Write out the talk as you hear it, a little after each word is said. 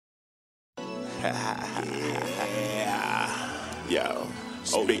Yeah. Yo.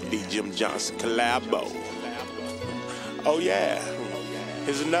 Oh, Big D Jim Johnson collabo. Oh, yeah.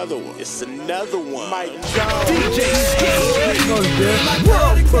 Here's another one. It's another one. Mike Jones. DJ Skills.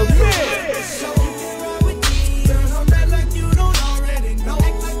 World premiere.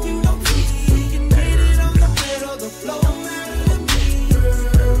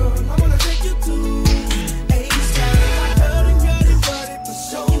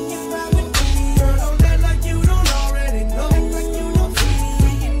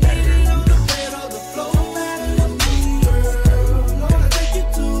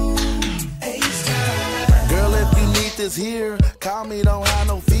 Here, call me, don't have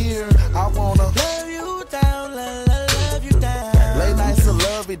no fear. I wanna love you down, love you down. Late nights are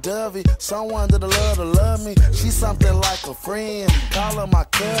lovey-dovey, someone that'll love me. She's something like a friend, call her my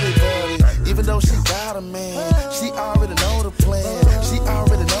Cuddy Buddy. Even though she got a man, she already know the plan. She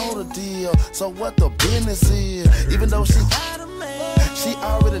already know the deal, so what the business is. Even though she got a man, she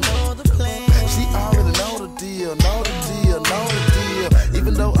already know the plan. She already know the deal, know the deal, know the deal.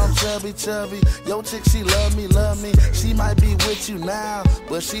 Even though I'm chubby, yo chick, she love me. She might be with you now,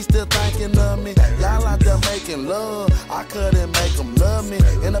 but she still thinking of me. Y'all out there making love, I couldn't make them love me.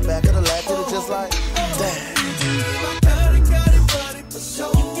 In the back of the lap, it's just like, damn.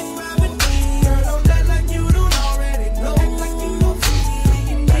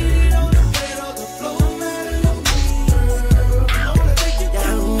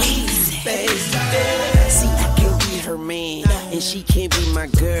 She can't be my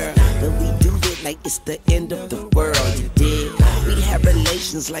girl, but we do it like it's the end of the world, you dig? We have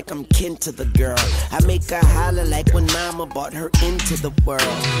relations like I'm kin to the girl. I make her holler like when mama brought her into the world.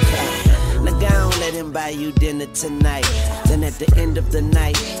 Now go on, let him buy you dinner tonight. Then at the end of the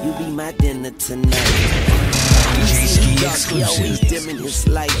night, you be my dinner tonight. He always dimming his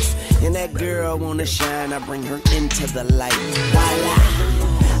lights, and that girl wanna shine, I bring her into the light. Voila,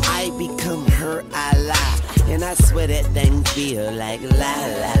 I become her Allah. And I swear that thing feel like la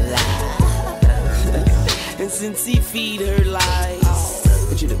la la. And since he feed her lies,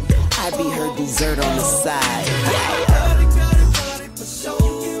 what you do? I be her dessert on the side.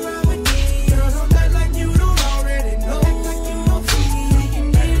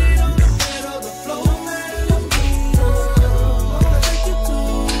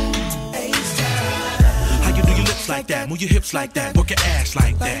 Like that, move your hips like that, work your ass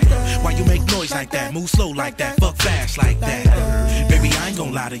like that. Why you make noise like that, move slow like that, fuck fast like that. Baby, I ain't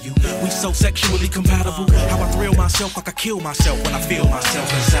gon' lie to you, we so sexually compatible. How I thrill myself like I kill myself when I feel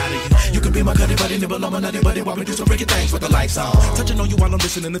myself inside of you. You can be my Cuddy Buddy, nibble on my nutty buddy while we do some freaky things with the lights on. Touching on you while I'm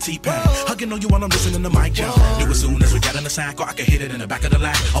listening to T-Pain, hugging on you while I'm listening to Mike Jones. Knew as soon as we got in the sack, or I could hit it in the back of the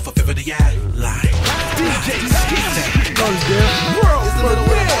lap, off a fifth of the eye. Lie. DJ Skills. World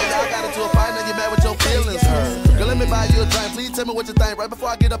premiere. I got into a fight, now you mad with your feelings hurt. Girl, let me buy you a drink. Please tell me what you think right before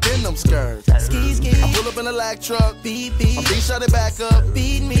I get up in them skirts. I pull up in a lag truck. Beep, shut it back up.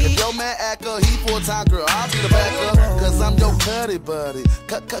 Beat me. If your man act up, he full-time girl, I'll be the backup. Cause I'm your Cuddy Buddy.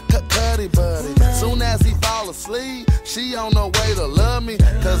 Cuddy Buddy. Soon as he fall asleep, she on her way to love me.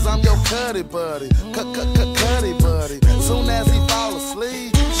 Cause I'm your Cuddy Buddy. Cuddy Buddy. Soon as he fall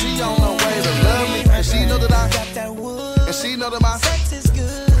asleep, she on her way to love me. And she know that I got that wood. And she know that my sex is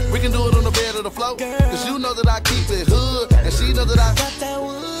good. We can do it on the bed or the floor. Cause you know that I keep it hood. And she know that I got that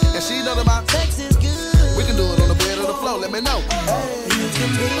wood. And she know that my sex is good. We can do it on the bed or the floor, let me know. Hey, you can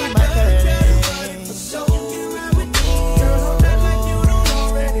be my girl.